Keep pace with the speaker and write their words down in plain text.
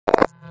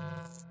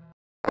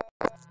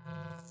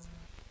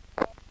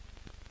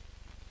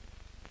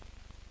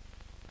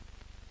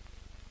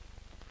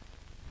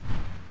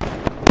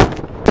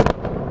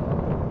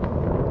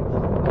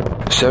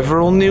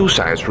Several news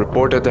sites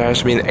report that there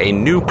has been a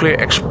nuclear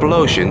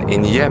explosion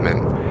in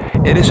Yemen.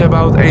 It is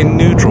about a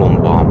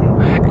neutron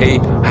bomb, a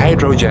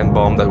hydrogen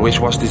bomb which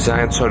was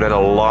designed so that a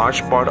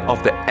large part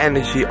of the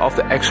energy of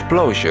the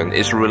explosion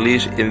is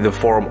released in the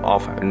form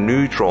of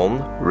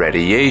neutron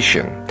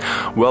radiation,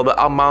 while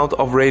the amount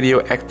of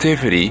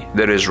radioactivity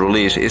that is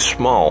released is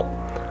small.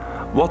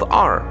 What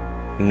are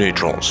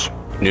neutrons?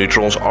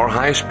 Neutrons are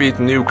high-speed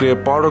nuclear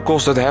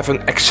particles that have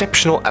an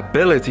exceptional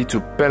ability to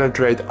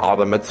penetrate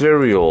other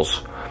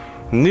materials.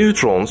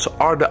 Neutrons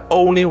are the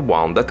only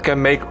one that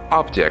can make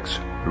objects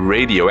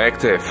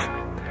radioactive.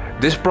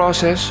 This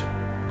process,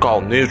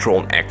 called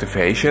neutron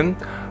activation,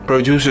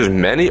 produces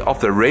many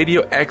of the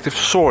radioactive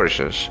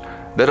sources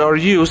that are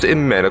used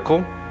in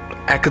medical,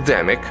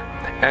 academic,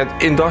 and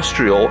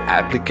industrial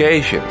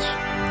applications,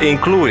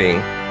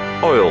 including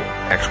oil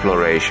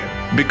exploration.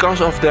 Because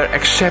of their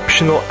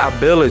exceptional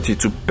ability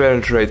to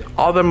penetrate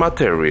other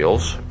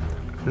materials,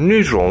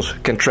 neutrons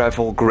can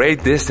travel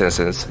great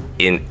distances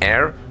in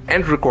air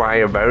and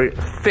require very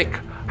thick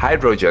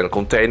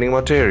hydrogen-containing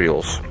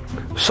materials,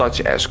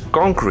 such as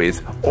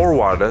concrete or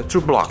water, to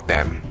block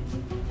them.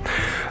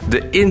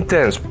 The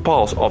intense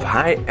pulse of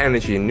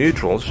high-energy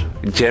neutrons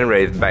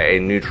generated by a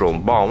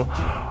neutron bomb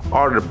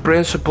are the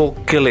principal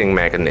killing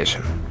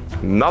mechanism,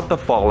 not the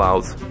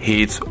fallout,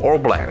 heat, or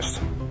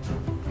blast.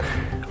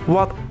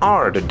 What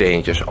are the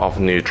dangers of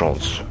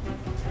neutrons?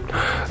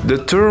 The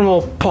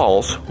thermal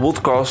pulse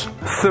would cause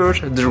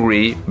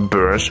third-degree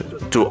burns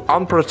to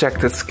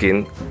unprotected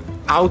skin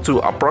out to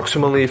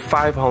approximately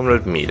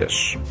 500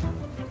 meters.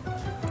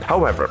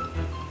 However,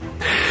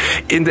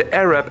 in the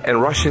Arab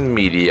and Russian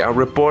media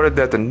reported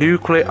that the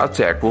nuclear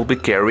attack will be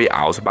carried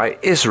out by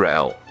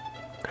Israel.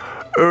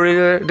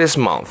 Earlier this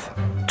month,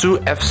 2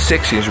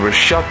 F-16s were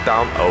shot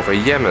down over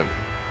Yemen.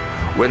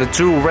 When the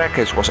 2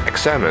 wreckage was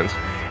examined,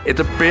 it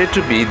appeared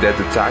to be that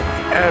the type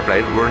of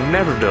airplane were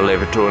never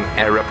delivered to an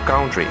Arab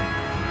country.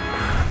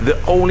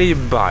 The only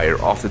buyer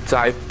of the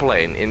type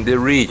plane in the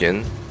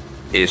region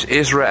is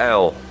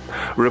Israel,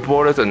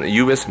 reported a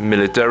US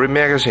military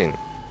magazine.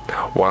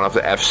 One of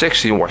the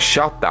F-16 was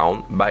shot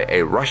down by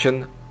a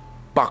Russian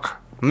Pak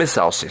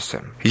missile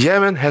system.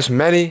 Yemen has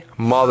many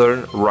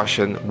modern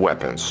Russian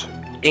weapons,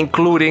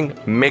 including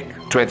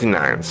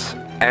MiG-29s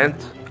and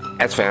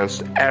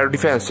advanced air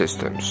defense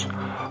systems.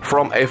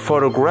 From a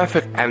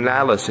photographic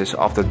analysis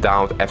of the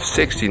downed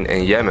F-16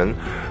 in Yemen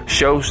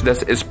shows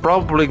that it's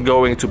probably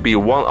going to be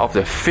one of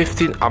the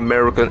 15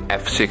 American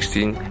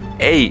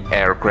F-16A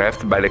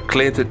aircraft by the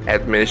Clinton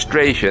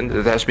administration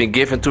that has been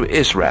given to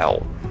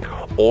Israel,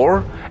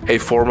 or a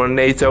former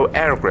NATO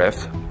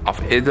aircraft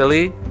of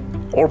Italy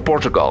or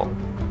Portugal.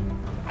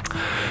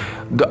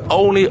 The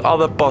only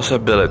other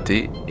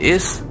possibility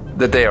is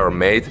that they are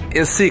made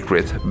in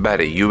secret by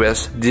the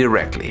US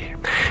directly.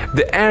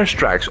 The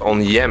airstrikes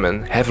on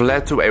Yemen have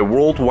led to a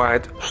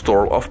worldwide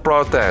storm of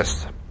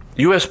protest.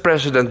 US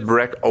President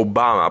Barack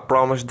Obama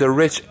promised the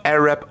rich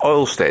Arab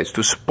oil states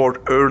to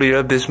support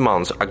earlier this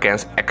month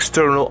against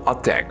external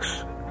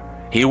attacks.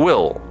 He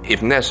will,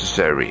 if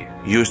necessary,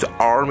 use the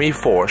army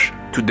force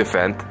to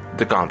defend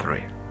the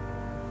country.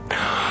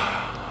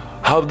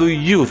 How do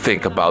you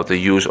think about the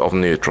use of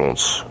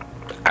neutrons?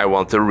 I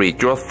want to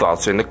read your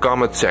thoughts in the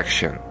comment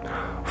section.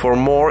 For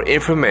more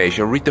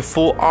information, read the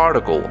full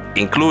article,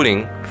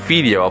 including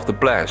video of the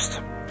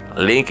blast.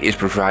 Link is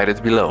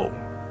provided below.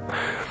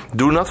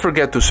 Do not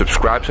forget to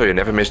subscribe so you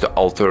never miss the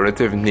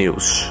alternative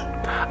news.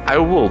 I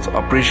would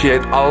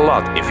appreciate a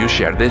lot if you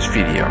share this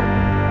video.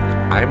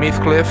 I'm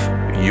Heathcliff,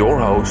 your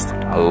host,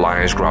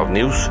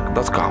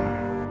 lionsgroundnews.com.